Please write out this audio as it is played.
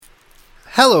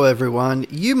Hello everyone,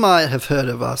 you might have heard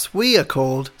of us. We are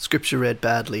called Scripture Read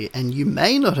Badly, and you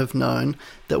may not have known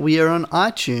that we are on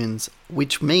iTunes,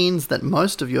 which means that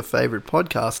most of your favourite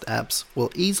podcast apps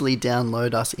will easily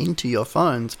download us into your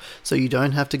phones, so you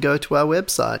don't have to go to our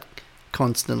website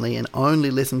constantly and only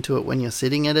listen to it when you're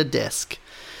sitting at a desk.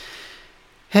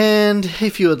 And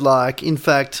if you would like, in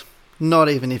fact, not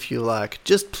even if you like,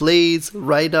 just please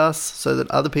rate us so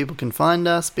that other people can find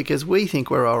us, because we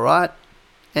think we're alright.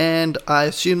 And I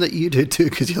assume that you do too,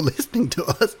 because you're listening to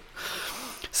us.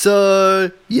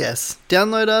 So, yes,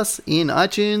 download us in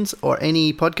iTunes or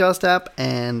any podcast app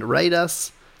and rate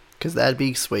us, because that'd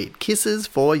be sweet. Kisses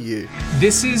for you.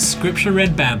 This is Scripture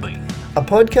Read Badly, a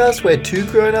podcast where two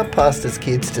grown-up pastors'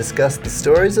 kids discuss the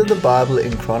stories of the Bible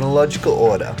in chronological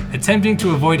order, attempting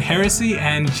to avoid heresy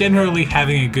and generally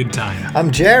having a good time.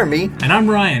 I'm Jeremy. And I'm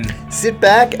Ryan. Sit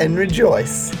back and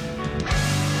rejoice.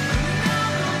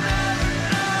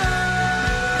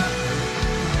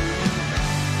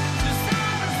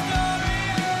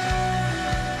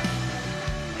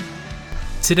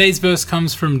 Today's verse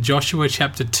comes from Joshua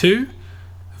chapter 2,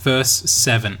 verse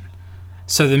 7.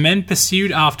 So the men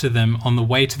pursued after them on the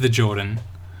way to the Jordan,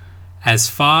 as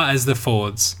far as the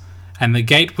fords, and the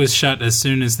gate was shut as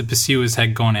soon as the pursuers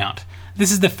had gone out.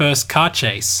 This is the first car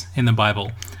chase in the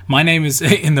Bible. My name is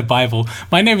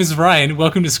Ryan.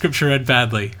 Welcome to Scripture Read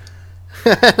Badly.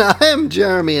 And I am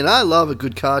Jeremy, and I love a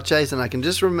good car chase, and I can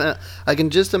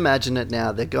just imagine it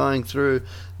now. They're going through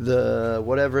the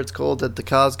whatever it's called that the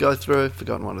cars go through. I've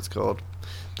forgotten what it's called.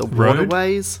 The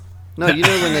waterways? No, you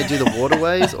know when they do the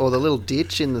waterways or the little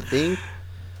ditch in the thing?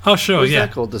 Oh, sure, What's yeah.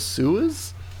 that called? The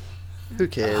sewers? Who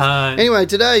cares? Anyway,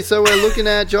 today, so we're looking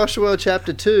at Joshua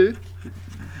chapter 2.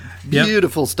 Yep.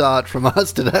 Beautiful start from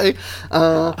us today.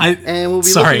 And we'll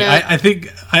be looking at...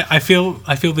 I feel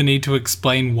the need to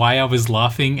explain why I was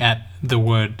laughing at the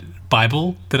word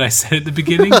Bible that I said at the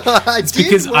beginning. It's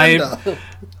because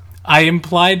I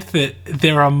implied that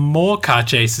there are more car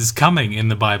chases coming in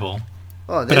the Bible.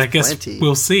 Oh, but I guess plenty.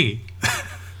 We'll see.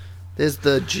 There's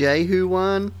the Jehu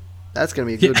one. That's going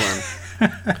to be a good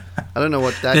one. I don't know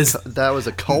what that was,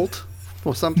 a cult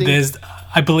or something?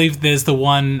 I believe there's the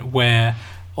one where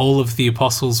all of the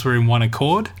apostles were in one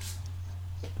accord.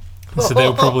 So they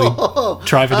were probably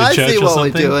driving to church or something. I see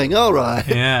what we're doing. All right.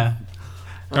 Yeah.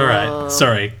 All right.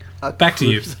 Sorry. Back to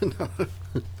you.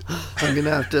 I'm going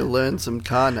to have to learn some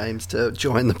car names to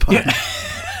join the party. Yeah.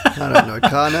 I don't know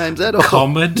car names at all.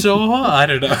 Commodore? I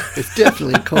don't know. It's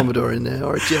definitely a Commodore in there,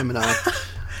 or a Gemini.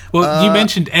 Well, you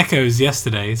mentioned Echoes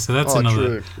yesterday, so that's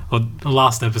another... True. Or the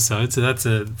last episode, so that's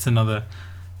another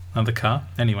car.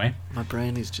 Anyway. My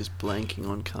brain is just blanking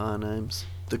on car names.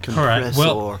 The compressor.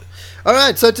 All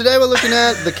right, so today we're looking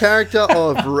at the character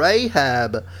of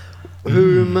Rahab,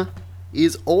 whom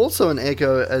is also an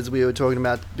echo, as we were talking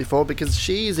about before, because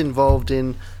she is involved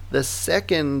in the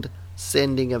second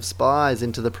sending of spies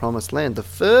into the Promised Land. The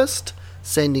first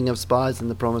sending of spies in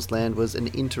the Promised Land was an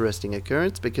interesting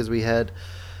occurrence, because we had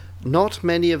not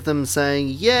many of them saying,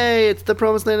 yay, it's the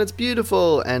Promised Land, it's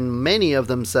beautiful, and many of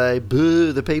them say,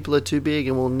 boo, the people are too big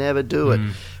and we'll never do it,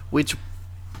 which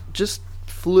just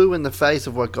flew in the face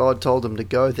of what God told them to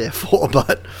go there for.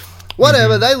 But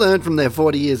whatever, they learned from their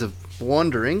 40 years of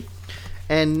wandering,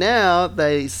 and now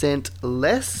they sent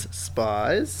less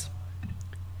spies.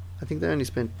 I think they only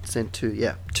sent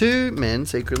two men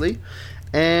secretly,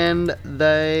 and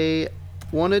they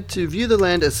wanted to view the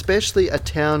land, especially a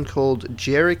town called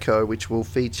Jericho, which will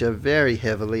feature very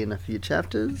heavily in a few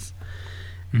chapters.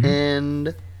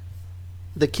 And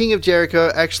the king of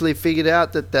Jericho actually figured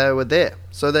out that they were there,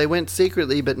 so they went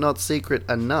secretly, but not secret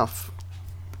enough.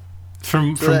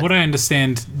 From what I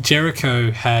understand,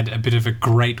 Jericho had a bit of a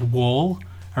great wall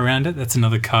around it. That's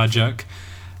another car joke.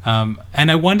 And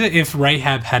I wonder if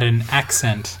Rahab had an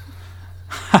accent.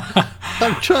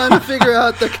 I'm trying to figure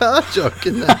out the car joke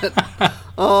in that.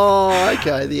 Oh,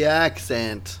 okay, the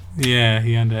accent. Yeah,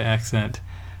 he had an accent.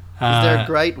 Is there a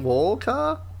Great Wall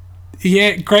car?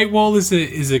 Yeah, Great Wall is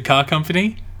a car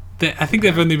company. I think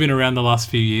they've only been around the last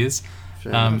few years.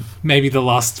 Maybe the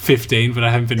last 15, but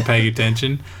I haven't been paying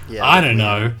attention. Yeah, I don't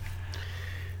know.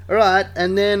 All right,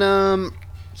 and then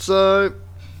so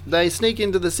they sneak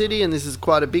into the city, and this is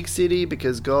quite a big city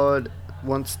because God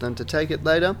wants them to take it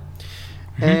later.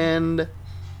 And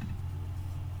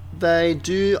they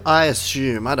do, I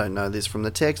assume, I don't know this from the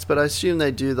text, but I assume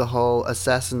they do the whole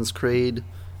Assassin's Creed,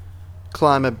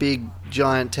 climb a big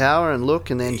giant tower and look,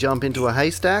 and then jump into a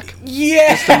haystack.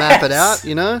 Yes! Just to map it out,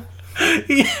 you know?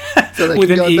 Yeah. So they with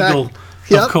can an go eagle. Back,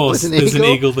 yep, of course, there's an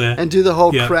eagle there. And do the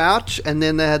whole crouch, and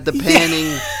then they had the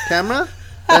panning camera.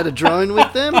 had a drone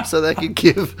with them so they could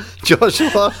give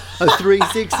Joshua a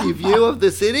 360 view of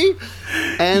the city.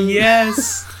 And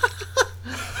Yes.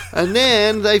 and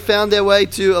then they found their way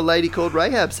to a lady called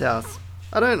Rahab's house.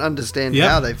 I don't understand Yep.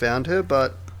 how they found her,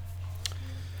 but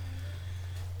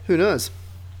who knows?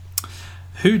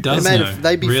 Who does know?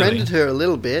 They befriended really? her a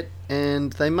little bit,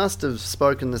 and they must have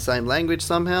spoken the same language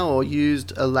somehow or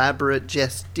used elaborate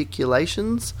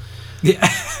gesticulations Yeah.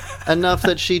 enough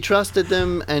that she trusted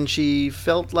them and she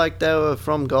felt like they were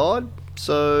from God.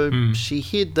 So she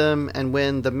hid them, and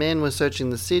when the men were searching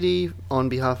the city on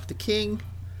behalf of the king,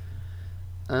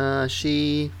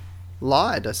 she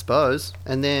lied, I suppose,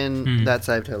 and then that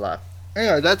saved her life.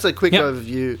 Anyway, that's a quick Yep.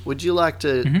 overview. Would you like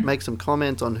to make some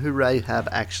comments on who Rahab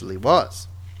actually was?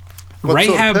 What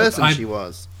Rahab, sort of person she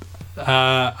was?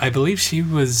 I believe she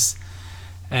was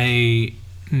a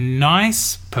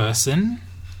nice person.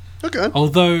 Okay.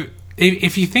 Although,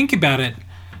 if you think about it,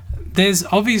 there's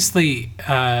obviously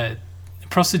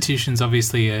prostitution's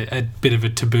obviously a bit of a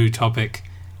taboo topic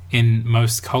in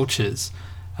most cultures.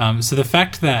 So the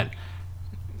fact that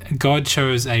God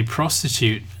chose a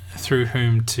prostitute through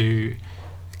whom to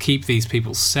keep these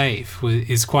people safe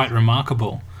is quite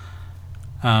remarkable.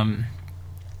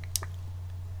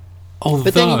 Although,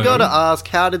 But then you got to ask,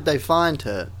 how did they find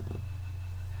her?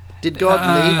 Did God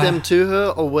lead them to her,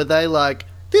 or were they like,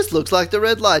 this looks like the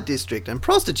red light district and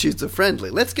prostitutes are friendly,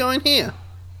 let's go in here?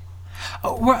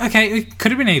 Oh, well, okay, it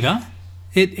could have been either.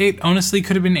 It honestly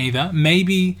could have been either.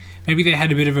 Maybe they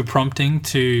had a bit of a prompting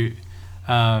to,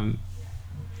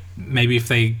 maybe if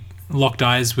they locked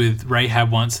eyes with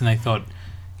Rahab once and they thought,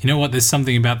 you know what, there's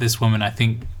something about this woman, I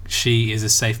think she is a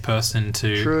safe person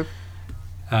to True.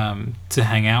 To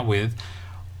hang out with.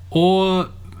 Or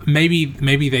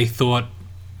maybe they thought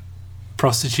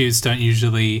prostitutes don't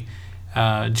usually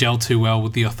gel too well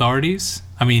with the authorities.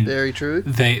 I mean, Very true.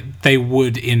 They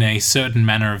would in a certain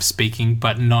manner of speaking,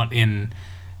 but not in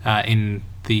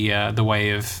the way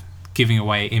of giving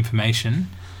away information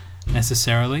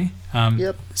necessarily.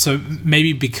 Yep. So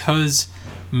maybe because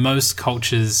most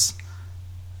cultures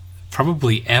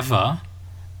probably ever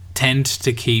tend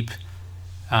to keep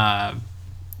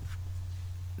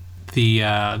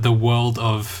the world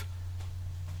of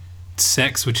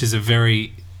sex, which is a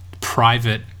very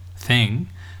private thing,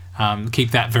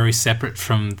 keep that very separate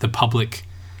from the public,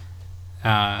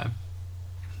 their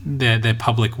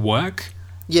public work.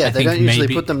 Yeah, I they think don't usually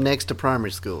maybe- put them next to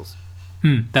primary schools.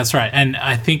 That's right. And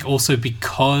I think also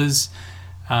because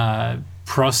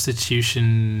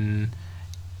prostitution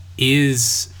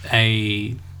is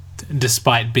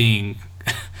despite being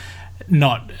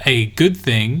not a good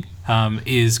thing,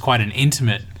 is quite an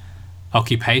intimate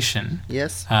occupation.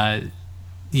 Yes.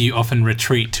 You often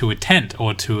retreat to a tent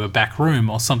or to a back room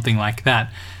or something like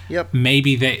that. Yep.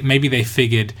 Maybe they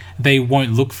figured they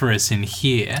won't look for us in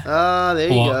here. There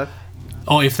you go.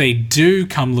 Or if they do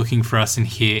come looking for us in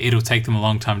here, it'll take them a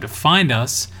long time to find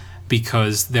us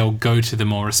because they'll go to the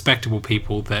more respectable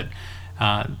people that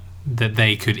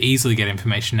they could easily get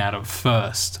information out of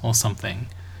first or something.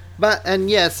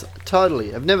 And yes,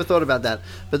 totally. I've never thought about that.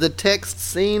 But the text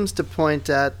seems to point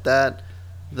at that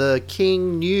the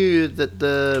king knew that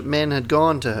the men had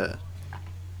gone to her.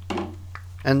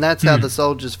 And that's how the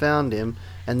soldiers found him.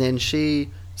 And then she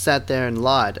sat there and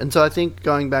lied. And so I think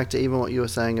going back to even what you were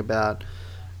saying about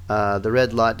the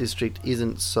red light district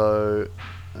isn't so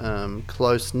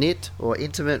close-knit or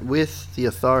intimate with the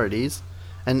authorities.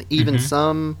 And even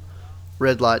some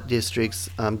red light districts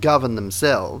govern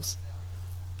themselves.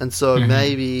 And so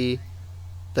maybe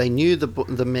they knew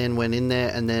the men went in there,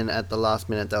 and then at the last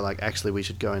minute they're like, actually, we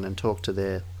should go in and talk to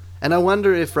their... And I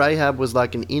wonder if Rahab was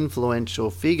like an influential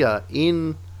figure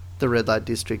in the red light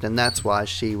district, and that's why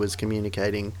she was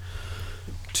communicating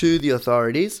to the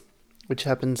authorities, which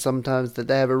happens sometimes that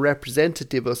they have a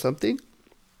representative or something.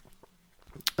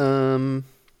 And,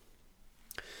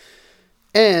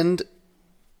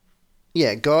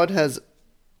 yeah, God has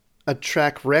a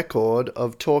track record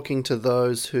of talking to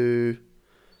those who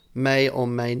may or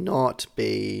may not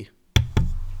be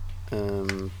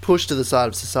pushed to the side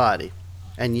of society.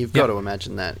 And you've got to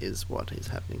imagine that is what is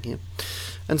happening here.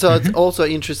 And so it's also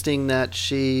interesting that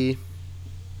the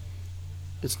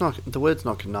word's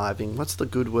not conniving. What's the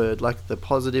good word? Like the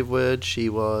positive word? She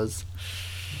was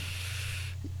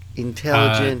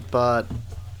intelligent, but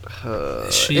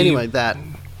anyway, that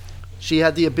she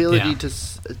had the ability to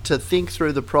think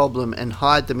through the problem and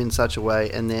hide them in such a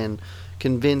way, and then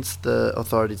convince the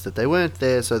authorities that they weren't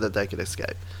there so that they could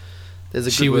escape. There's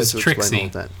a good word to explain all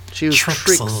of that. She was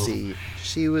tricksy.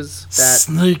 She was that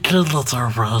sneaky little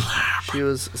Rahab. She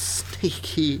was a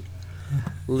sneaky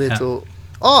little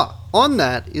Oh, on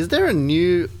that, is there a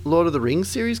new Lord of the Rings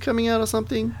series coming out or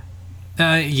something?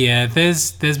 Yeah,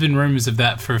 there's been rumors of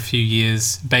that for a few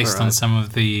years, based on some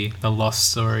of the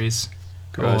lost stories,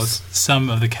 or some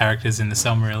of the characters in the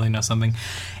Silmarillion or something.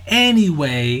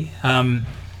 Anyway,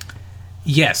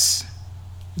 yes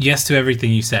to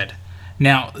everything you said.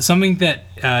 Now, something that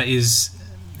is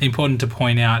important to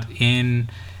point out in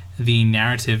the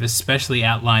narrative, especially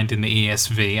outlined in the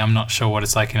ESV, I'm not sure what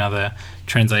it's like in other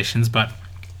translations, but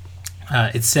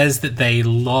it says that they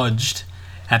lodged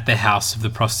at the house of the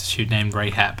prostitute named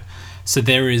Rahab. So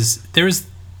there is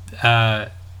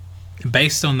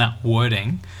based on that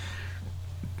wording,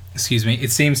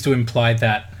 it seems to imply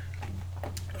that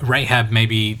Rahab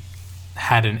maybe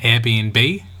had an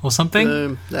Airbnb or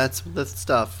something. That's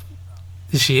stuff.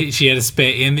 She had a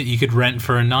spare inn that you could rent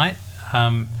for a night.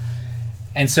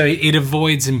 And so it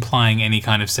avoids implying any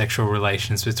kind of sexual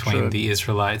relations between the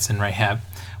Israelites and Rahab,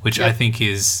 which I think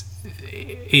is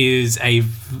a...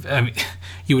 I mean,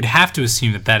 you would have to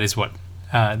assume that is what...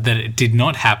 that it did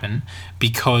not happen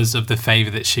because of the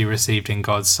favor that she received in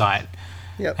God's sight.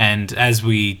 Yep. And as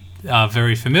we are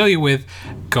very familiar with,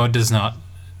 God does not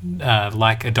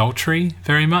like adultery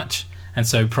very much. And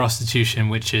so prostitution,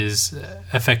 which is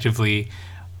effectively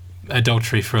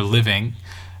adultery for a living,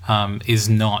 is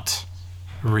not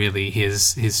really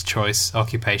his choice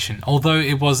occupation. Although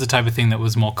it was the type of thing that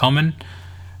was more common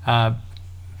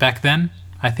back then,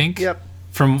 I think. Yep.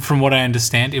 From what I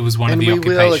understand, it was one of the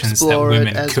occupations that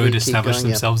women could establish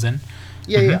themselves in.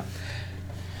 Yeah.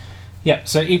 Yeah,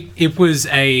 so it was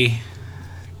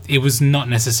not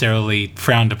necessarily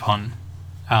frowned upon,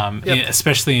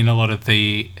 especially in a lot of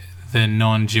the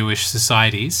non-Jewish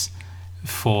societies,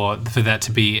 for that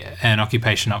to be an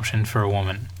occupation option for a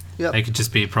woman. Yep. They could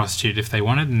just be a prostitute if they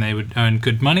wanted, and they would earn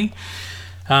good money.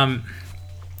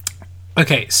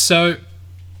 Okay, so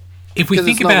if we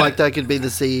think about... It's not like they could be the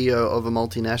CEO of a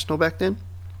multinational back then?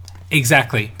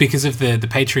 Exactly, because of the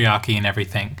patriarchy and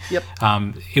everything. Yep.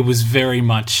 It was very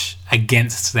much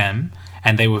against them,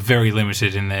 and they were very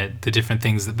limited in the different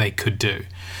things that they could do.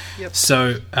 Yep.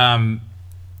 So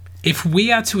if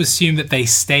we are to assume that they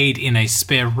stayed in a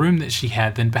spare room that she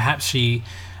had, then perhaps she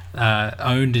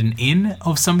owned an inn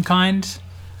of some kind,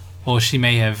 or she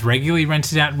may have regularly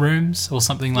rented out rooms or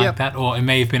something like that, or it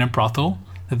may have been a brothel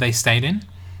that they stayed in.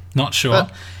 Not sure.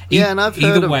 But, and I've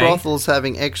heard of brothels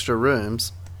having extra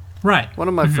rooms. Right. One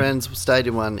of my friends stayed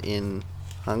in one in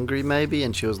Hungary, maybe,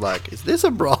 and she was like, "Is this a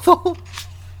brothel?"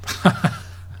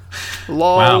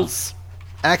 Lols. Wow.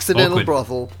 Accidental Awkward.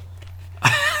 Brothel.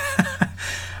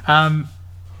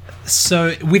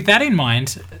 So with that in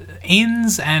mind,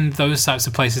 inns and those types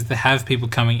of places that have people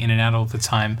coming in and out all the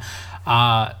time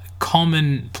are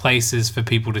common places for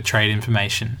people to trade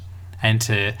information and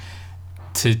to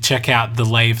check out the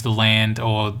lay of the land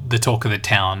or the talk of the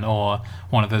town or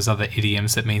one of those other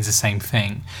idioms that means the same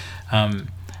thing.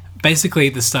 Basically,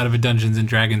 at the start of a Dungeons &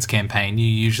 Dragons campaign, you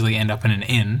usually end up in an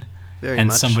inn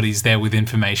somebody's there with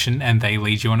information and they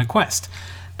lead you on a quest.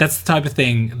 That's the type of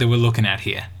thing that we're looking at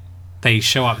here. They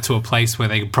show up to a place where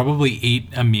they could probably eat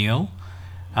a meal,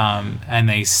 and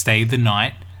they stayed the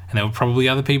night, and there were probably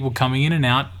other people coming in and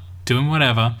out, doing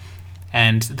whatever,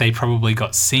 and they probably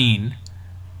got seen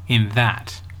in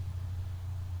that.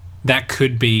 That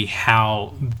could be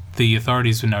how the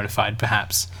authorities were notified,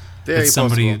 perhaps. Very that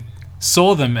somebody possible.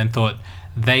 saw them and thought,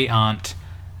 they aren't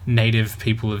native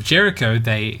people of Jericho,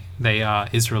 they are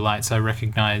Israelites. I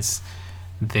recognize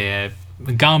their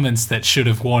garments that should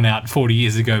have worn out 40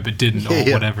 years ago but didn't, or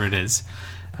whatever it is.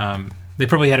 They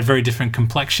probably had a very different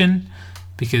complexion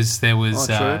because there was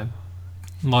a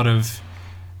lot of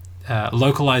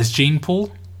localized gene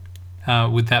pool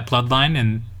with that bloodline,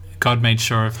 and God made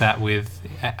sure of that with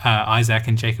Isaac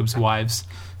and Jacob's wives.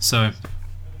 So,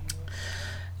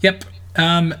 yep.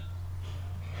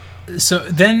 So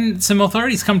then some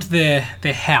authorities come to their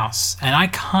house, and I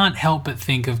can't help but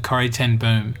think of Corrie ten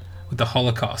Boom with the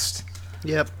Holocaust.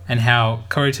 Yep. And how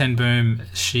Corrie ten Boom,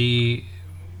 she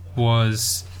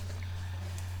was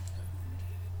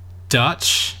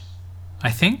Dutch, I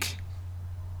think.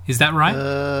 Is that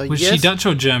right? Was she Dutch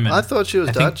or German? I thought she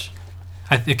was Dutch.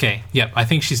 Okay, yep, I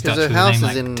think she's Dutch her with house a name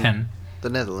is like in 10. The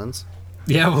Netherlands.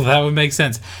 Yeah, well, that would make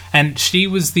sense. And she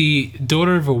was the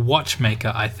daughter of a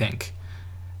watchmaker, I think.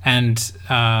 And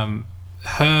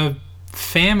her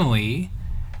family,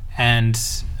 and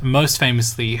most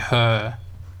famously her,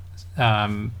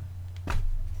 as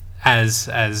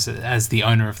the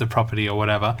owner of the property or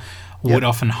whatever, would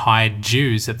often hide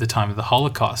Jews at the time of the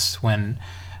Holocaust when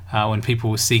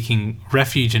people were seeking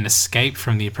refuge and escape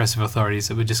from the oppressive authorities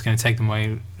that were just going to take them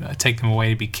away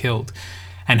to be killed.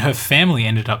 And her family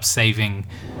ended up saving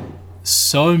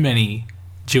so many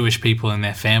Jewish people and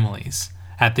their families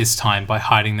at this time by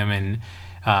hiding them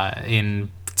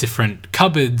in different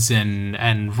cupboards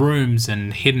and rooms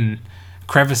and hidden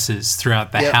crevices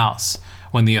throughout the house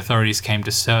when the authorities came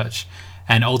to search.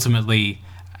 And ultimately,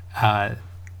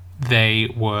 they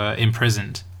were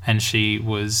imprisoned, and she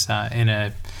was in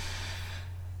a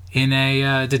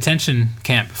detention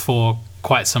camp for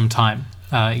quite some time.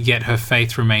 Yet her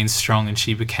faith remained strong, and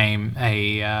she became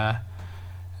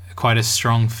quite a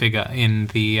strong figure in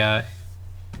the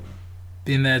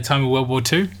time of World War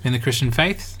II in the Christian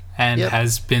faith, and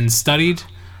has been studied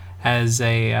as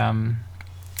a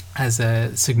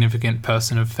significant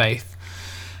person of faith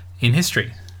in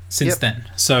history since then.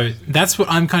 So that's what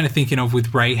I'm kind of thinking of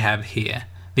with Rahab here.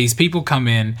 These people come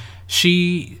in.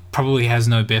 She probably has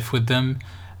no beef with them,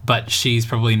 but she's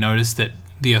probably noticed that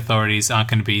the authorities aren't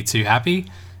going to be too happy.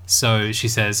 So she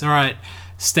says, all right,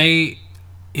 stay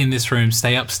in this room,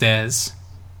 stay upstairs.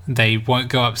 They won't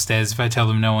go upstairs if I tell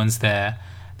them no one's there.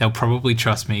 They'll probably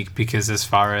trust me because as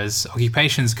far as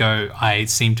occupations go, I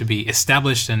seem to be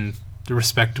established and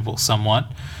respectable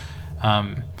somewhat.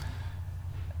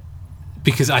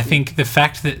 Because I think the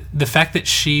fact that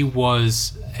she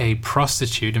was a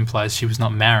prostitute implies she was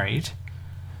not married.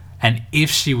 And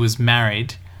if she was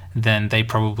married, then they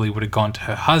probably would have gone to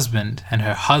her husband, and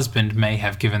her husband may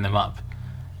have given them up.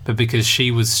 But because she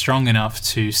was strong enough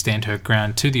to stand her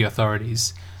ground to the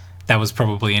authorities, that was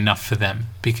probably enough for them.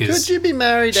 Because could you be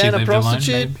married and a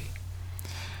prostitute? Alone,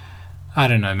 I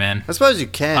don't know, man. I suppose you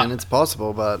can. It's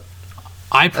possible, but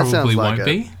I probably won't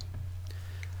be.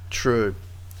 True.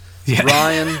 Yeah.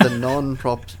 Ryan, the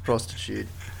non-prostitute.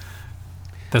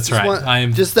 That's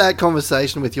right. Just that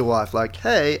conversation with your wife, like,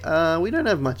 hey, we don't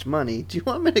have much money. Do you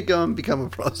want me to go and become a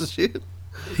prostitute?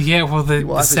 Yeah, well,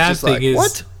 the sad thing is,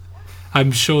 what?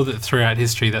 I'm sure that throughout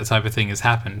history that type of thing has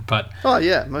happened. But oh,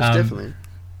 yeah, most definitely.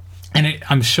 And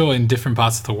I'm sure in different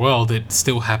parts of the world it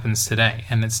still happens today,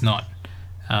 and it's not...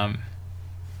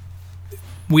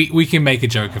 We can make a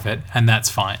joke of it, and that's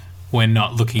fine. We're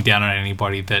not looking down on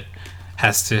anybody that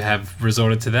has to have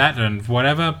resorted to that and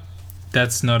whatever.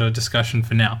 That's not a discussion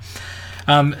for now.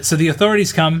 So the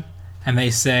authorities come and they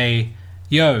say,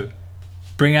 yo,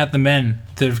 bring out the men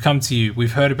that have come to you.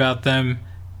 We've heard about them.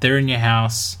 They're in your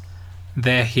house.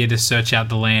 They're here to search out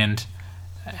the land,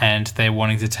 and they're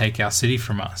wanting to take our city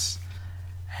from us.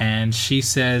 And she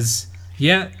says,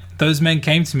 yeah, those men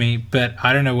came to me, but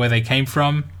I don't know where they came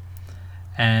from,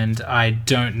 and I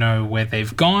don't know where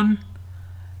they've gone,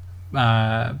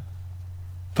 but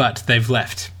they've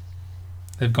left.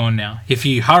 They've gone now. If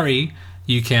you hurry,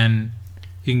 you can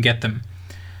get them.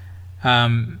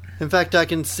 In fact, I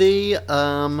can see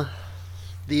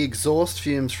the exhaust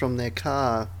fumes from their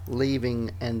car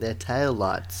leaving and their tail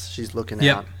lights. She's looking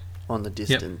out on the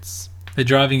distance. Yep. They're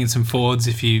driving in some Fords.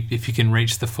 If you can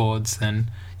reach the Fords,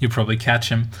 then you'll probably catch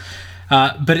them.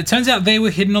 But it turns out they were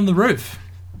hidden on the roof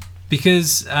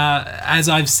because, as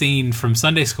I've seen from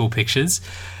Sunday school pictures,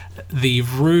 the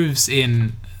roofs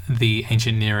in the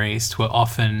ancient Near East were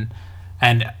often,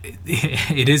 and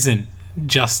it isn't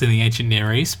just in the ancient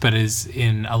Near East, but is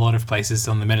in a lot of places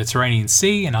on the Mediterranean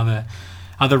Sea and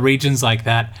other regions like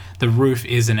that. The roof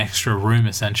is an extra room,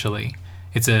 essentially.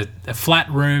 It's a flat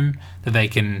room that they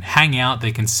can hang out,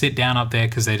 they can sit down up there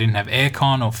because they didn't have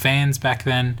aircon or fans back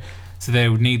then, so they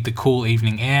would need the cool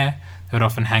evening air. They would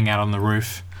often hang out on the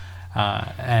roof,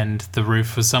 and the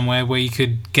roof was somewhere where you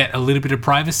could get a little bit of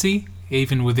privacy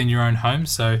even within your own home.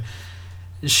 So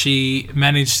she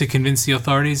managed to convince the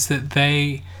authorities that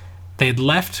they'd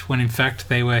left when in fact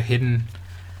they were hidden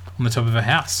on the top of a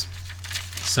house.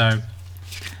 So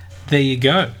there you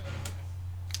go.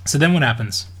 So then what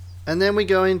happens? And then we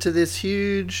go into this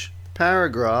huge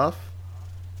paragraph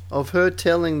of her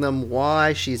telling them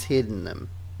why she's hidden them.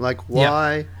 Like,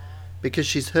 why? Yep. Because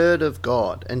she's heard of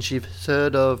God, and she's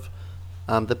heard of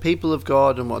the people of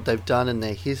God and what they've done in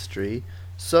their history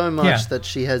so much that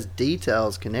she has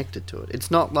details connected to it. It's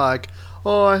not like,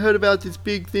 oh, I heard about this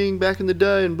big thing back in the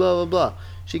day and blah, blah, blah.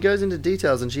 She goes into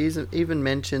details, and she even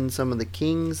mentioned some of the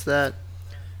kings that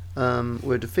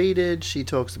were defeated. She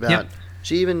talks about...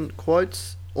 She even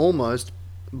quotes almost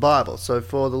Bible. So,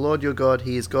 for the Lord your God,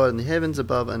 he is God in the heavens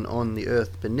above and on the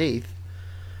earth beneath.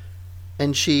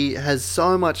 And she has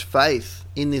so much faith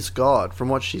in this God from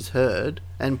what she's heard,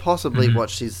 and possibly what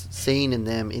she's seen in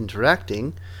them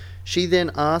interacting. She then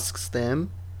asks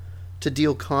them to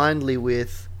deal kindly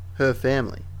with her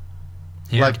family.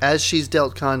 Yeah. Like, as she's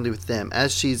dealt kindly with them,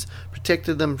 as she's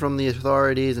protected them from the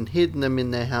authorities and hidden them in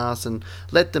their house and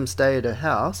let them stay at her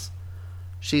house,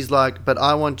 she's like, but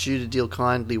I want you to deal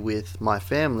kindly with my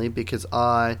family because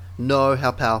I know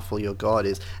how powerful your God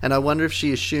is. And I wonder if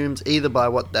she assumes, either by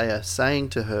what they are saying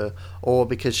to her or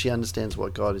because she understands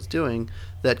what God is doing,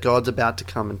 that God's about to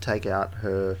come and take out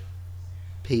her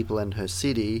people and her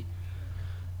city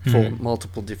for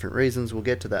multiple different reasons. We'll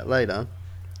get to that later.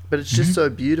 But it's just so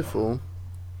beautiful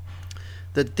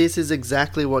that this is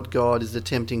exactly what God is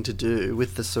attempting to do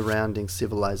with the surrounding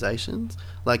civilizations.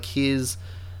 Like his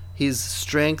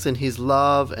strength and his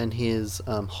love and his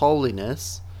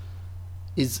holiness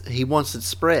is, he wants it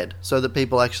spread so that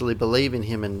people actually believe in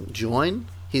him and join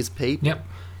his people. Yep.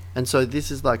 And so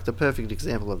this is like the perfect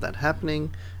example of that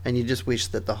happening, and you just wish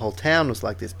that the whole town was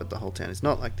like this, but the whole town is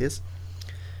not like this.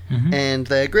 And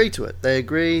they agree to it. They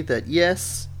agree that,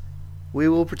 yes, we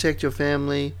will protect your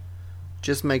family,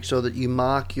 just make sure that you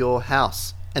mark your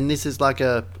house. And this is like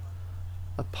a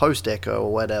post-echo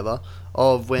or whatever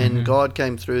of when God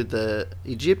came through the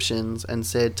Egyptians and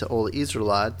said to all the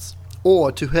Israelites,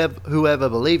 or to whoever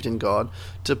believed in God,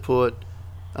 to put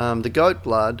the goat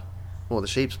blood, or the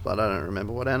sheep's blood, I don't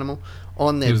remember what animal,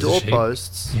 on their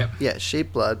doorposts. Yeah,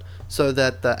 sheep blood, so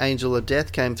that the angel of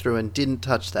death came through and didn't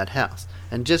touch that house.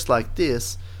 And just like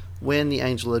this, when the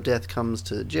angel of death comes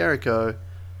to Jericho,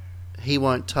 he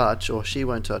won't touch, or she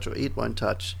won't touch, or it won't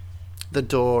touch the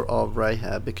door of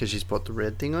Rahab because she's put the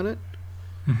red thing on it.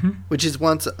 Which is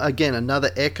once again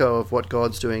another echo of what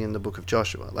God's doing in the book of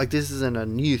Joshua. Like, this isn't a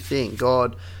new thing.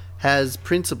 God has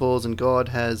principles and God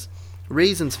has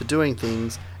reasons for doing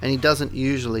things, and he doesn't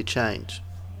usually change.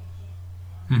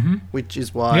 Which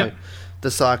is why the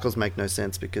cycles make no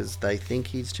sense, because they think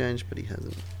he's changed, but he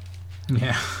hasn't.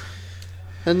 Yeah.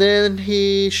 And then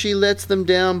she lets them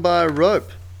down by a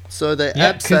rope, so they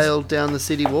abseiled down the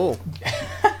city wall.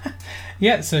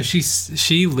 Yeah, so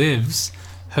she lives.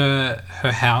 Her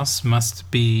house must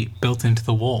be built into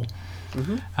the wall.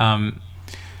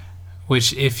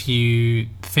 Which, if you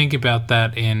think about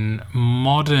that in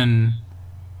modern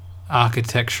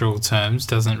architectural terms,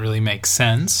 doesn't really make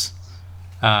sense.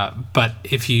 But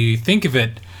if you think of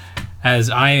it as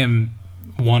I am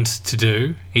wont to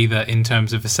do, either in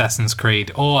terms of Assassin's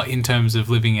Creed or in terms of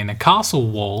living in a castle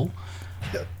wall,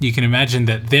 you can imagine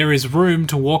that there is room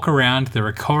to walk around. There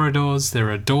are corridors, there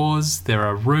are doors, there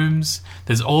are rooms.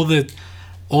 There's all the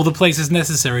places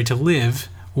necessary to live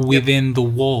within the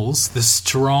walls, the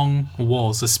strong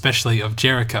walls, especially of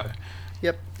Jericho.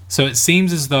 So it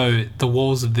seems as though the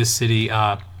walls of this city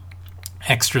are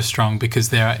extra strong because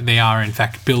they are in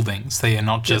fact buildings. They are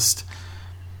not just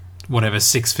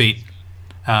 6 feet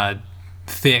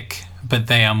thick, but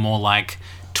they are more like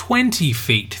 20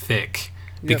 feet thick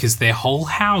because they're whole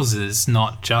houses,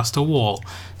 not just a wall.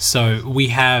 So we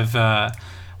have our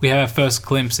first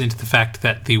glimpse into the fact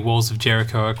that the walls of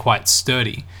Jericho are quite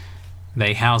sturdy.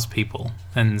 They house people.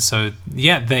 And so,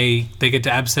 they get to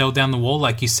abseil down the wall,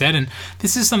 like you said. And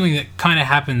this is something that kind of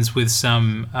happens with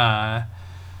some, I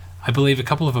believe, a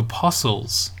couple of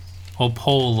apostles, or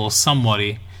Paul, or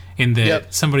somebody in the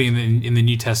in the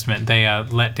New Testament. They are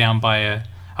let down by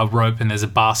a rope, and there's a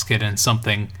basket and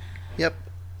something.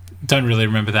 Don't really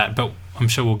remember that, but I'm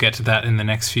sure we'll get to that in the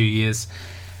next few years.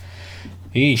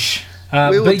 Eesh.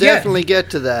 We will definitely get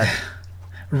to that.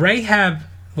 Rahab,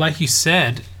 like you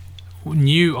said,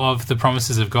 knew of the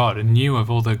promises of God and knew of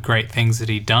all the great things that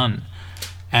he'd done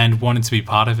and wanted to be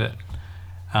part of it.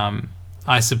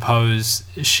 I suppose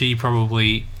she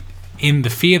probably, in the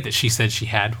fear that she said she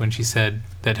had when she said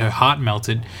that her heart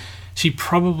melted, she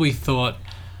probably thought,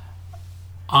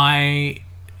 I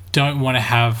don't want to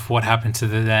have what happened to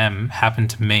them happen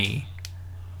to me.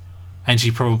 And she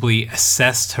probably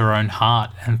assessed her own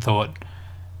heart and thought,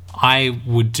 I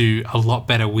would do a lot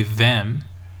better with them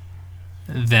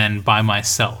than by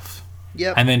myself.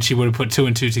 And then she would have put two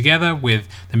and two together with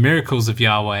the miracles of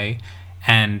Yahweh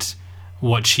and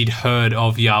what she'd heard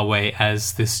of Yahweh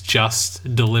as this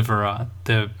just deliverer,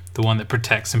 the one that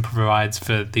protects and provides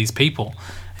for these people.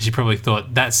 And she probably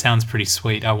thought, that sounds pretty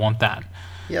sweet, I want that.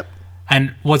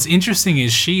 And what's interesting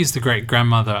is she is the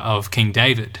great-grandmother of King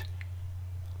David.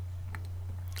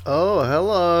 Oh,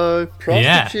 hello.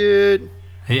 Prostitute.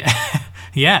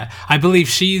 Yeah. I believe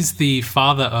she's the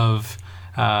father of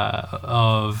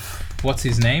what's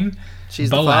his name?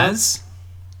 Boaz.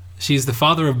 She's the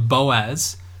father of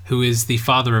Boaz, who is the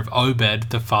father of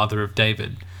Obed, the father of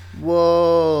David.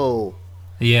 Whoa.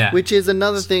 Yeah. Which is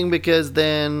another thing, because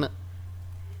then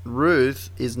Ruth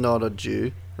is not a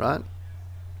Jew, right?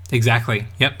 Exactly.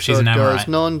 Yep, she's an So Amorite. it goes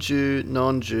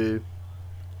non-Jew.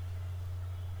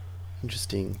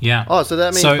 Interesting. Yeah. Oh, so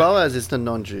that means Boaz is the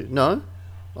non-Jew. No?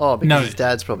 Oh, because his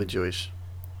dad's probably Jewish.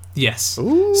 Yes.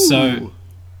 Ooh.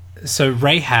 So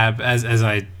Rahab, as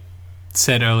I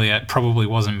said earlier, probably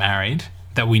wasn't married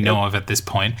that we know of at this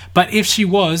point. But if she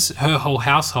was, her whole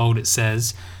household, it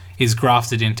says, is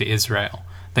grafted into Israel.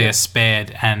 They are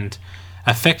spared and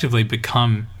effectively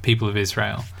become people of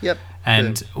Israel. Yep.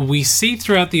 And we see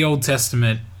throughout the Old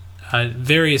Testament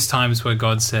various times where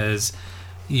God says,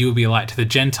 you will be a light to the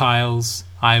Gentiles.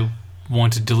 I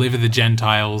want to deliver the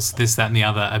Gentiles, this, that, and the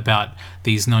other, about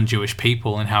these non-Jewish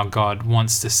people and how God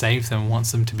wants to save them,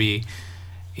 wants them to be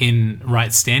in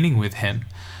right standing with him.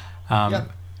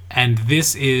 And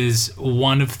this is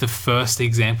one of the first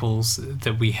examples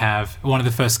that we have, one of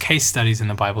the first case studies in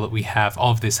the Bible that we have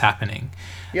of this happening.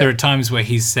 There are times where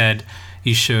he's said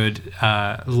you should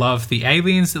love the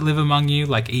aliens that live among you,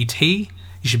 like E.T.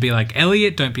 You should be like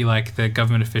Elliot, don't be like the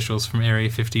government officials from Area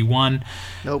 51.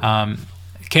 Nope.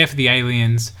 Care for the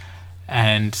aliens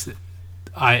and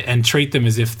treat them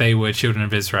as if they were children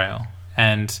of Israel.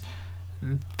 And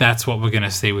that's what we're going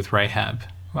to see with Rahab.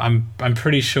 I'm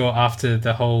pretty sure after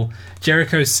the whole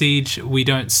Jericho siege, we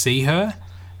don't see her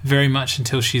very much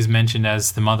until she's mentioned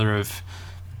as the mother of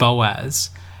Boaz.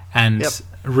 And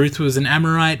Ruth was an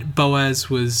Amorite. Boaz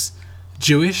was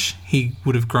Jewish. He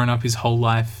would have grown up his whole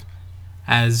life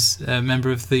as a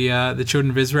member of the children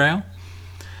of Israel.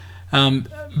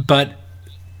 But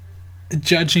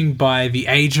judging by the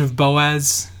age of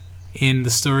Boaz in the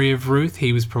story of Ruth,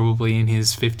 he was probably in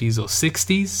his 50s or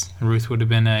 60s. Ruth would have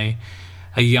been a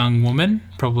young woman,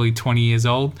 probably 20 years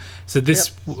old. So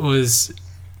this was,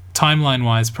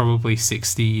 timeline-wise, probably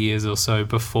 60 years or so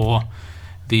before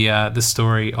the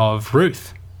story of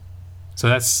Ruth. So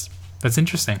that's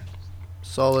interesting.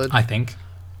 Solid. I think.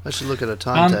 I should look at a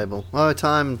timetable. A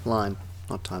timeline,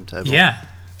 not timetable. Yeah.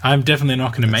 I'm definitely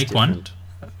not going to make different.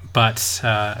 one. But...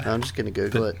 no, I'm just going to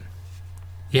Google it.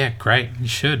 Yeah, great. You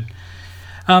should.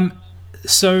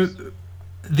 So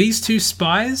these two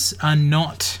spies are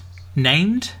not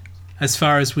named, as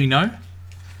far as we know.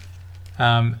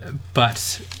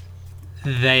 But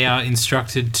they are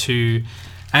instructed to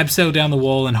abseil down the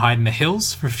wall and hide in the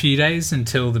hills for a few days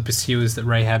until the pursuers that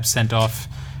Rahab sent off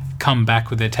come back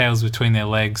with their tails between their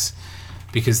legs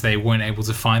because they weren't able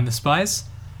to find the spies.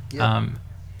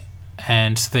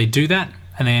 And they do that,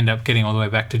 and they end up getting all the way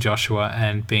back to Joshua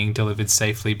and being delivered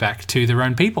safely back to their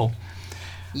own people.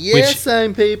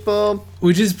 Same people.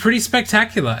 Which is pretty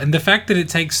spectacular. And the fact that it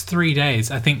takes 3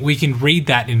 days, I think we can read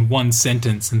that in one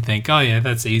sentence and think, oh yeah,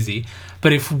 that's easy.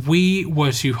 But if we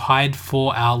were to hide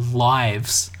for our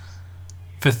lives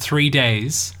for 3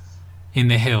 days in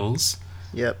the hills,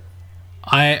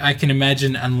 I can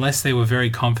imagine, unless they were very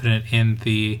confident in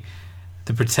the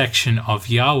protection of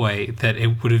Yahweh, that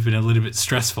it would have been a little bit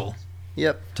stressful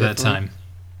at that time.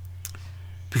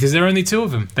 Because there are only two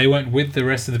of them. They weren't with the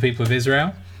rest of the people of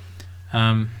Israel.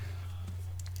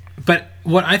 But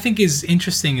what I think is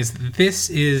interesting is that this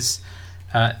is...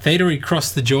 they'd already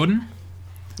crossed the Jordan.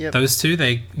 Those two,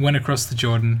 they went across the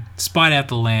Jordan, spied out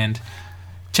the land,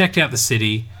 checked out the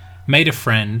city, made a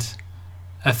friend,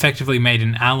 effectively made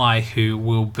an ally who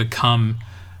will become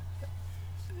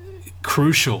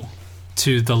crucial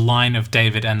to the line of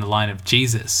David and the line of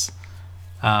Jesus.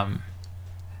 That's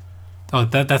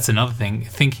another thing.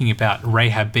 Thinking about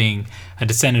Rahab being a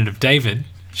descendant of David,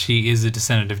 she is a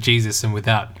descendant of Jesus, and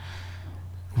without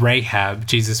Rahab,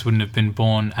 Jesus wouldn't have been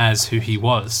born as who he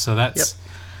was. So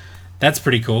that's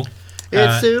pretty cool.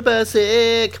 It's super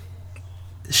sick.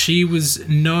 She was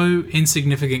no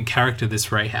insignificant character,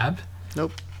 this Rahab.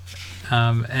 Nope.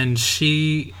 And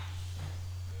she...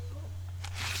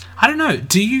 I don't know.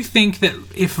 Do you think that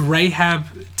if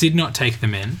Rahab did not take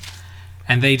them in,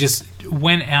 and they just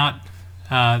went out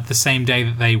the same day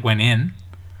that they went in,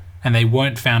 and they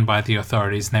weren't found by the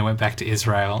authorities, and they went back to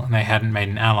Israel, and they hadn't made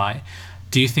an ally,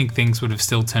 do you think things would have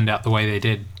still turned out the way they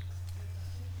did?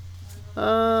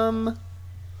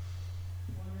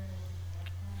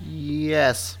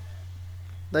 Yes.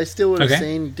 They still would have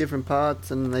seen different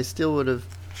parts, and they still would have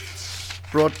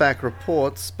brought back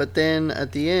reports, but then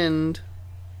at the end...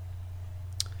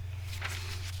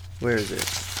 Where is it?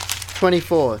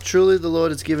 24. Truly the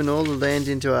Lord has given all the land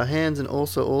into our hands, and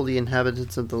also all the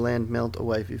inhabitants of the land melt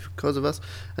away because of us.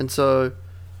 And so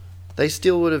they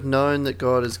still would have known that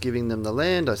God is giving them the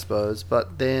land, I suppose,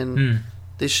 but then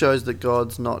this shows that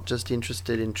God's not just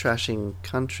interested in trashing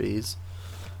countries.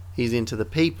 He's into the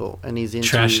people, and he's into...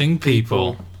 Trashing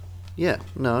people. Yeah,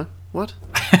 no. What?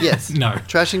 Yes. No.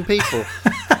 Trashing people.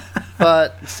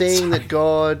 But seeing that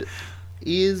God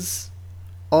is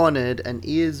honoured and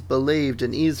is believed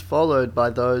and is followed by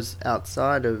those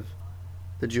outside of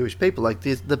the Jewish people. Like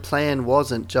this, the plan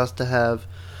wasn't just to have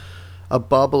a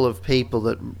bubble of people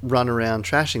that run around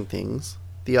trashing things.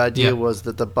 the idea Yep. was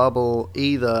that the bubble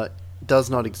either does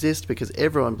not exist because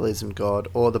everyone believes in God,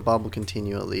 or the bubble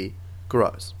continually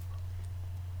grows.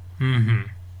 Mm-hmm.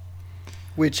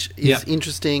 Which is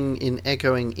interesting in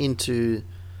echoing into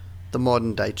the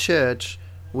modern day church.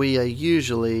 We are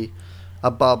usually a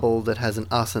bubble that has an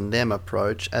us and them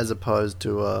approach, as opposed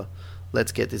to a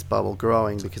let's get this bubble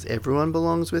growing because everyone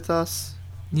belongs with us.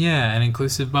 Yeah, an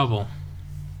inclusive bubble.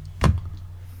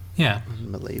 Yeah.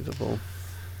 Unbelievable.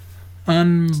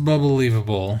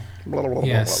 Unbelievable.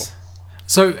 Yes.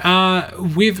 So,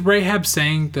 with Rahab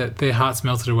saying that their hearts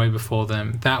melted away before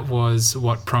them, that was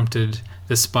what prompted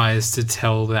the spies to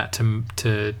tell that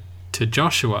to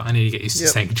Joshua. I need to get used to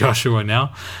saying Joshua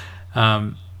now.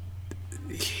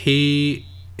 They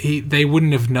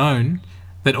wouldn't have known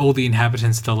that all the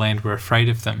inhabitants of the land were afraid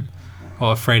of them,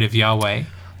 or afraid of Yahweh,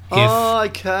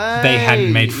 if they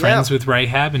hadn't made friends with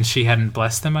Rahab and she hadn't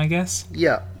blessed them, I guess.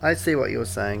 Yeah, I see what you're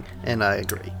saying, and I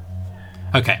agree.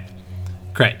 Okay,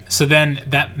 great. So then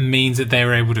that means that they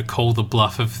were able to call the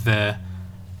bluff of the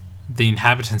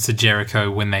inhabitants of Jericho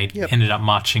when they ended up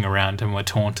marching around and were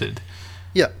taunted.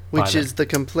 Yeah, which is the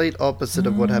complete opposite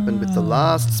of what happened with the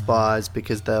last spies,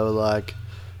 because they were like,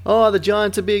 oh, the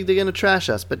giants are big, they're going to trash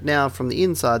us. But now from the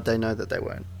inside, they know that they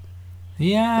won't.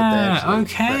 Yeah,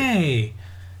 okay.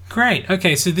 Great.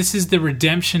 Okay, so this is the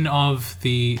redemption of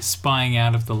the spying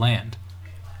out of the land.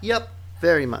 Yep,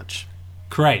 very much.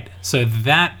 Great. So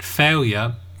that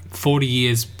failure 40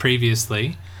 years previous,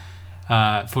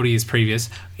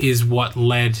 is what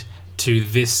led to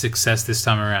this success this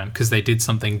time around, because they did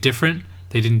something different.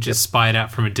 They didn't just spy it out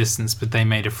from a distance, but they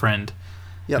made a friend.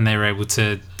 Yep. And they were able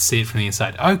to see it from the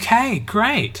inside. Okay,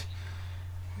 great.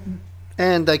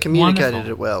 And they communicated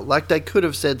it well. Like, they could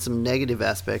have said some negative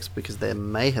aspects, because there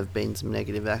may have been some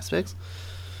negative aspects,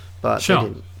 but they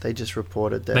didn't. They just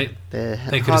reported that their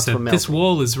they could have hearts said, were melting. this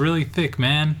wall is really thick,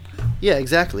 man. Yeah,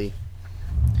 exactly.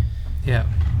 Yeah.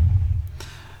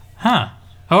 Huh.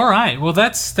 All right. Well,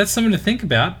 that's something to think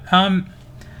about.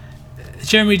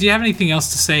 Jeremy, do you have anything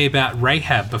else to say about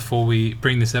Rahab before we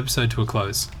bring this episode to a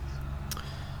close?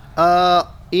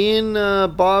 In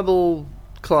Bible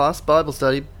class, Bible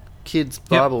study, kids'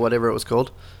 Bible, whatever it was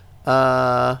called.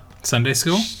 Sunday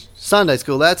school? Sunday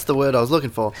school, that's the word I was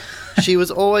looking for. She was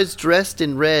always dressed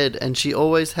in red, and she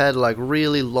always had, like,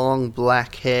 really long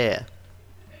black hair.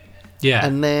 Yeah.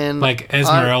 And then... like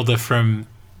Esmeralda from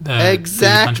the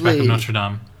Hunchback of Notre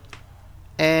Dame.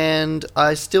 And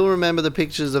I still remember the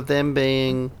pictures of them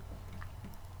being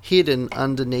hidden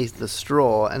underneath the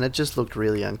straw, and it just looked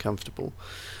really uncomfortable.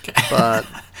 But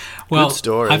well, good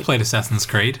story. I've played Assassin's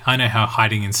Creed. I know how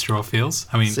hiding in straw feels.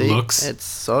 I mean, looks. It's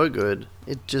so good.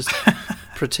 It just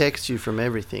protects you from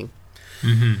everything.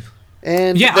 Mm-hmm.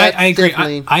 And yeah, I agree.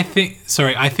 Definitely...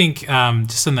 I think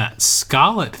just on that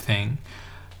scarlet thing,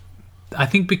 I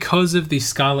think because of the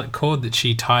scarlet cord that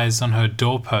she ties on her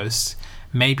doorpost,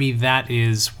 maybe that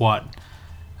is what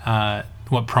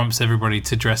prompts everybody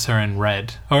to dress her in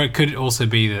red. Or it could also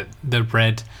be that the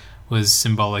red was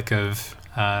symbolic of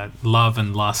love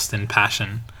and lust and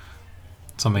passion.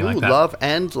 Something like that. Love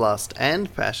and lust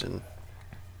and passion.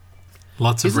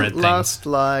 Lots of red things. Isn't lust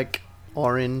like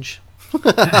orange?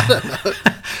 I don't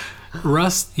know.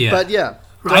 Rust, yeah. But yeah.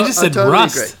 I just said totally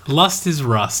rust. Agree. Lust is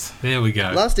rust. There we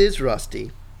go. Lust is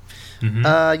rusty.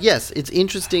 Mm-hmm. Yes, it's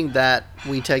interesting that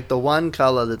we take the one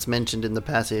colour that's mentioned in the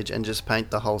passage and just paint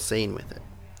the whole scene with it.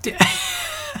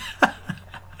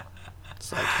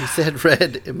 It's like, he said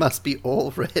red, it must be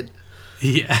all red.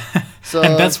 Yeah. So,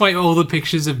 and that's why all the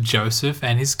pictures of Joseph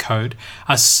and his coat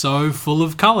are so full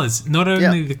of colours. Not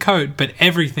only the coat, but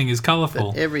everything is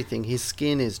colourful. But everything. His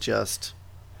skin is just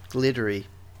glittery.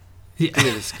 Yeah.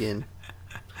 Glitter skin.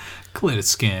 Glitter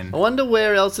skin. I wonder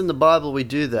where else in the Bible we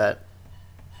do that.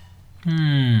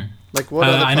 Like, what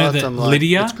other parts? I know that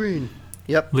Lydia. It's green.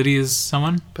 Yep. Lydia's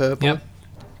someone. Purple. Yep.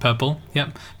 Purple.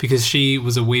 Yep. Because she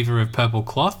was a weaver of purple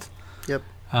cloth. Yep.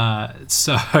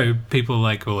 So people are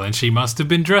like, well, and she must have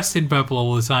been dressed in purple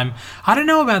all the time. I don't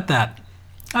know about that.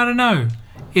 I don't know.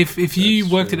 If you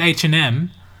worked at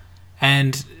H&M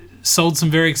and sold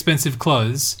some very expensive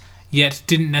clothes, yet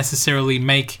didn't necessarily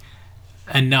make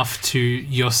enough to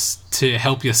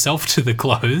help yourself to the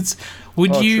clothes,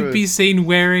 would you be seen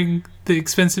wearing the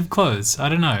expensive clothes? I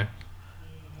don't know.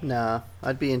 Nah,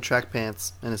 I'd be in track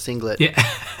pants and a singlet. Yeah.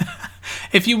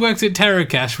 If you worked at Tarot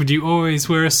Cash, would you always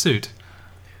wear a suit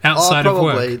outside of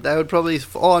work? They would probably,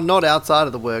 not outside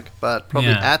of the work, but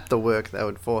probably at the work they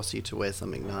would force you to wear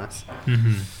something nice.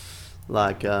 Mm-hmm.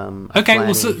 Like okay,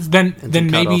 well, so then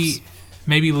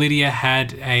maybe Lydia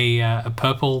had a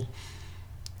purple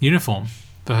uniform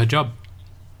for her job.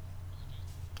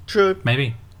 True.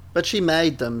 Maybe. But she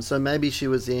made them, so maybe she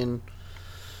was in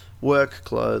work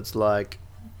clothes like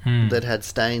that had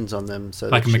stains on them, so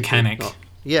like that a she mechanic. could not-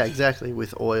 yeah, exactly,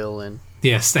 with oil and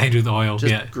Yeah, stained with oil.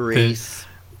 just grease.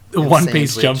 The and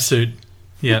one-piece sandwich. jumpsuit.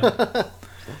 Yeah.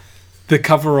 The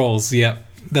coveralls. Yeah,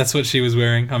 that's what she was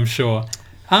wearing, I'm sure.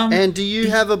 And do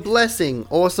you have a blessing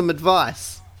or some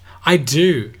advice? I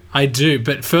do.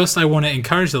 But first, I want to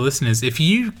encourage the listeners, if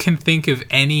you can think of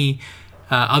any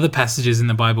other passages in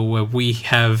the Bible where we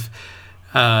have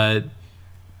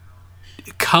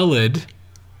coloured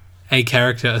a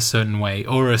character a certain way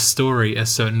or a story a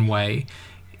certain way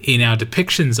in our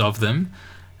depictions of them,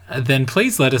 then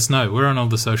please let us know. We're on all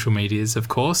the social medias, of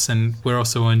course, and we're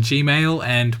also on Gmail,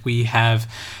 and we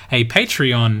have a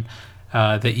Patreon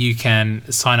that you can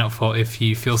sign up for if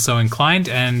you feel so inclined,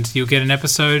 and you'll get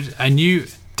a new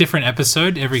different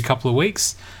episode every couple of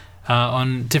weeks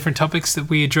on different topics that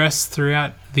we address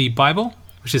throughout the Bible,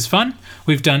 which is fun.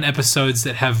 We've done episodes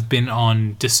that have been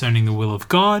on discerning the will of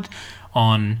God,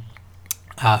 on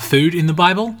food in the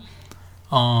Bible,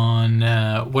 on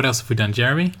what else have we done,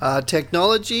 Jeremy?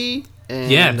 Technology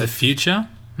and... Yeah, the future.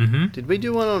 Mm-hmm. Did we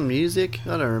do one on music?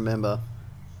 I don't remember.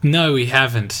 No, we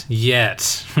haven't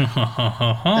yet.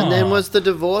 And then was the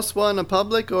divorce one a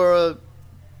public or a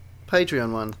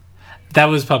Patreon one? That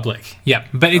was public, yeah.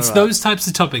 But it's Alright. those types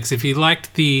of topics. If you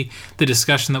liked the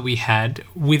discussion that we had,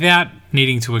 without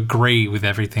needing to agree with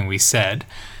everything we said,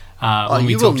 when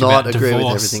we you will talked not about agree with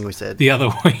divorce everything we said. the other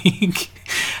week,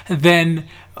 then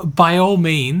by all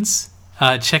means,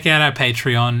 check out our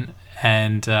Patreon,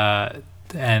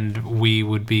 and we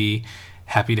would be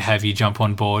happy to have you jump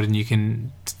on board, and you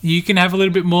can have a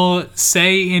little bit more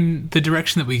say in the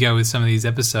direction that we go with some of these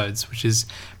episodes, which is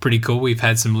pretty cool. We've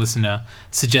had some listener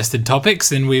suggested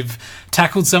topics, and we've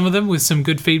tackled some of them with some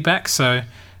good feedback, so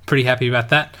pretty happy about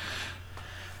that.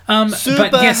 Super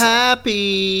but yes,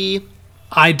 happy.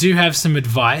 I do have some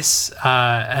advice,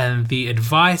 and the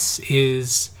advice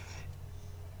is,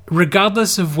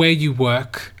 regardless of where you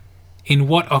work, in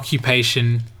what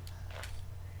occupation,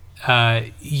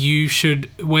 you should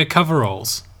wear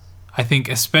coveralls. I think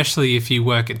especially if you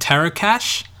work at Tarot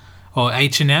or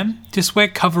H&M, just wear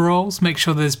coveralls. Make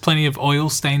sure there's plenty of oil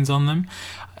stains on them.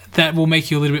 That will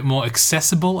make you a little bit more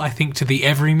accessible, I think, to the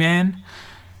everyman.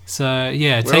 So,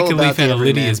 yeah, We're take all a about leaf the out of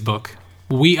everyman. Lydia's book.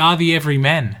 We are the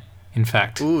everymen, in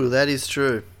fact. Ooh, that is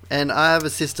true. And I have a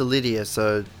sister Lydia,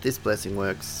 so this blessing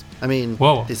works. I mean,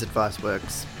 Whoa. this advice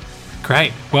works.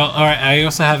 Great. Well, all right, I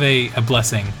also have a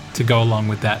blessing to go along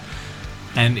with that.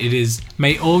 And it is,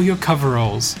 may all your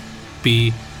coveralls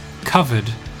be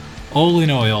covered all in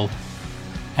oil,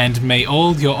 and may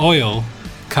all your oil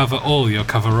cover all your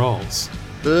coveralls.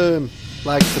 Boom.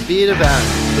 Like the beard of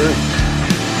Aaron. Boom.